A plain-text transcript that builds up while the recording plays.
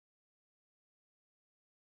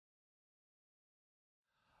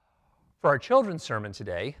For our children's sermon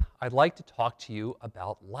today, I'd like to talk to you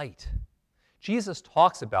about light. Jesus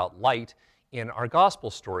talks about light in our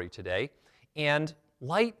gospel story today, and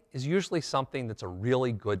light is usually something that's a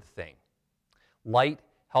really good thing. Light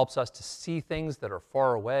helps us to see things that are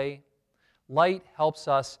far away. Light helps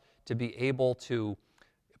us to be able to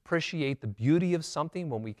appreciate the beauty of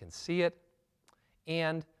something when we can see it.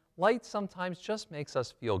 And light sometimes just makes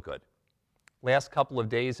us feel good. Last couple of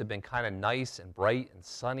days have been kind of nice and bright and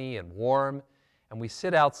sunny and warm, and we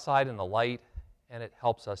sit outside in the light, and it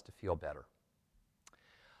helps us to feel better.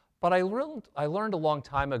 But I learned a long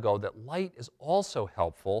time ago that light is also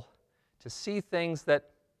helpful to see things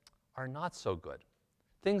that are not so good,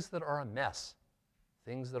 things that are a mess,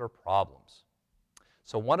 things that are problems.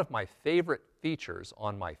 So one of my favorite features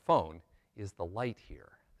on my phone is the light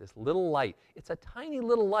here, this little light. It's a tiny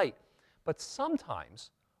little light, but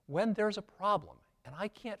sometimes when there's a problem and I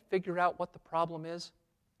can't figure out what the problem is,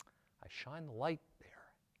 I shine the light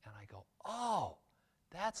there and I go, oh,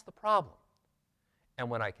 that's the problem. And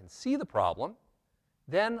when I can see the problem,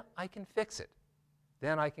 then I can fix it.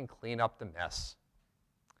 Then I can clean up the mess.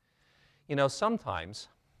 You know, sometimes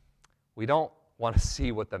we don't want to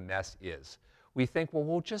see what the mess is. We think, well,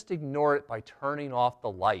 we'll just ignore it by turning off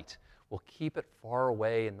the light. We'll keep it far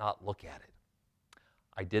away and not look at it.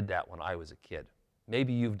 I did that when I was a kid.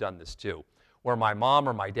 Maybe you've done this too, where my mom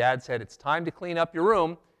or my dad said, it's time to clean up your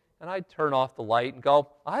room, and I'd turn off the light and go,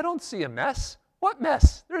 I don't see a mess. What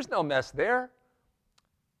mess? There's no mess there.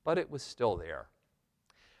 But it was still there.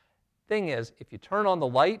 Thing is, if you turn on the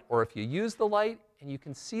light or if you use the light and you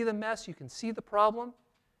can see the mess, you can see the problem,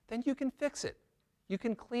 then you can fix it. You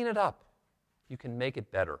can clean it up. You can make it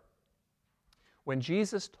better. When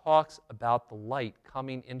Jesus talks about the light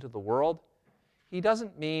coming into the world, he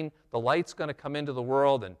doesn't mean the light's going to come into the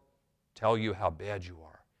world and tell you how bad you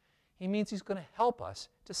are. He means he's going to help us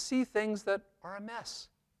to see things that are a mess,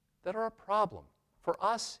 that are a problem for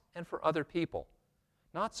us and for other people.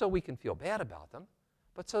 Not so we can feel bad about them,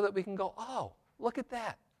 but so that we can go, oh, look at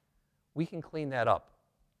that. We can clean that up.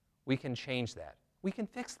 We can change that. We can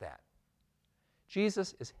fix that.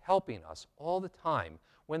 Jesus is helping us all the time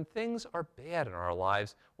when things are bad in our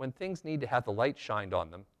lives, when things need to have the light shined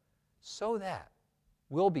on them, so that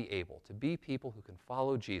we'll be able to be people who can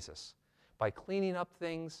follow Jesus by cleaning up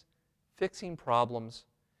things, fixing problems,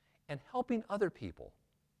 and helping other people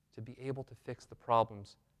to be able to fix the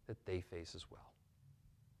problems that they face as well.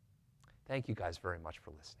 Thank you guys very much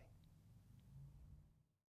for listening.